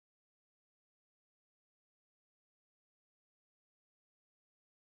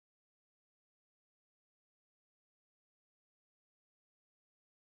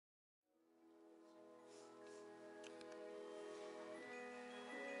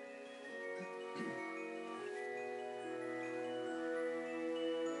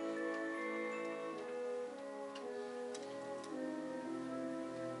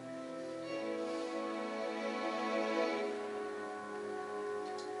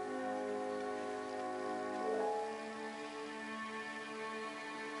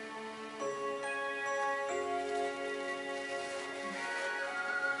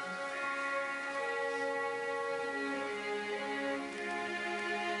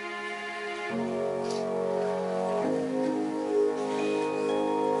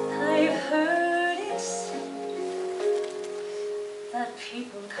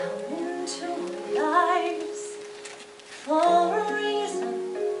People come into our lives for a reason,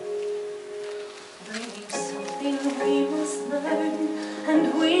 bringing something we must learn, and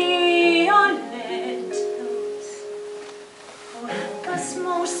we are led to those who help us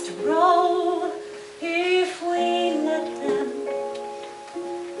most to grow if we let them,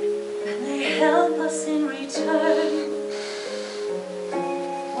 and they help us in return.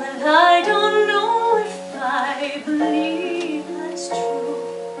 Well, I don't know if I believe that's true,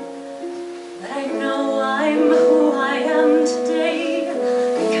 but I know I'm who I am today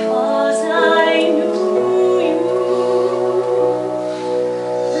because I knew you.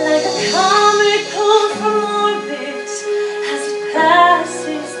 Like a comet pulled from orbit as it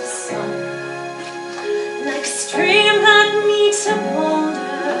passes the sun, like a stream that meets a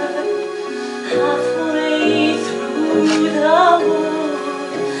boulder halfway through the wood.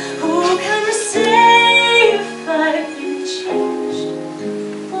 Who can say if I've been changed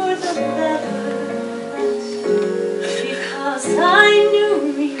for the better? Because I knew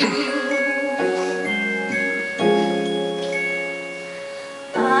you.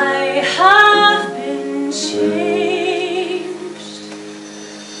 I have been changed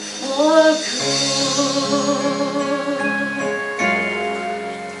for good.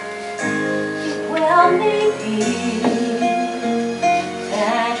 Well, maybe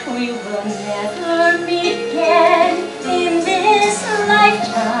that we will never meet again in this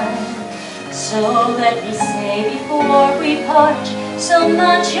lifetime. So let me say before we part, so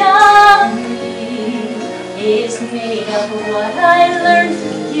much of me is made of what I learned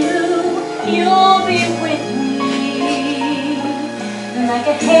from you. You'll be with me like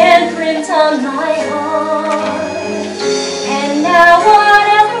a handprint on my heart. And now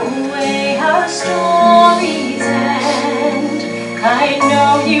whatever way our stories end, I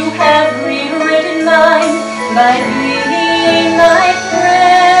know you have rewritten mine by being my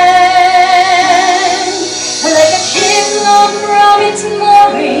friend. Like a ship blown from its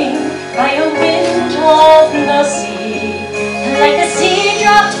mooring by a wind of the sea, like a sea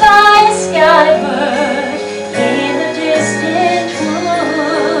dropped by a skybird in a distant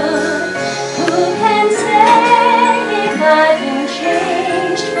wood. Who can say if I've been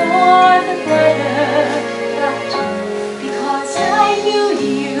changed for the better? Because I knew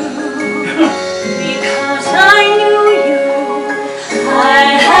you, because I knew you, I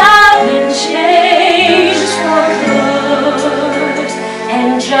have been changed for good.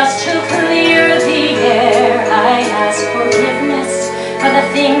 And just to clear the air, I ask forgiveness for the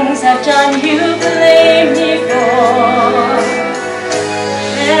things I've done you blame me for.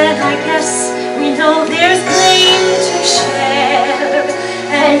 And I guess we know there's blame to share,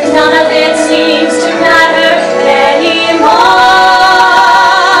 and none of it seems to matter anymore.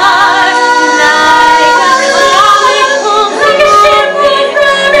 Like a ship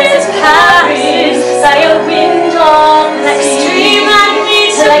in its Paris by a wind of the sea,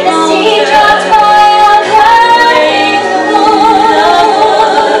 like a sea dropped by a hurricane in the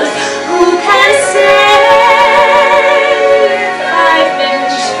wood. Who can say I've been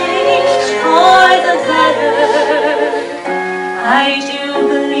changed for the better? I do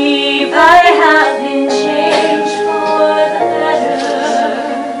believe I have been changed.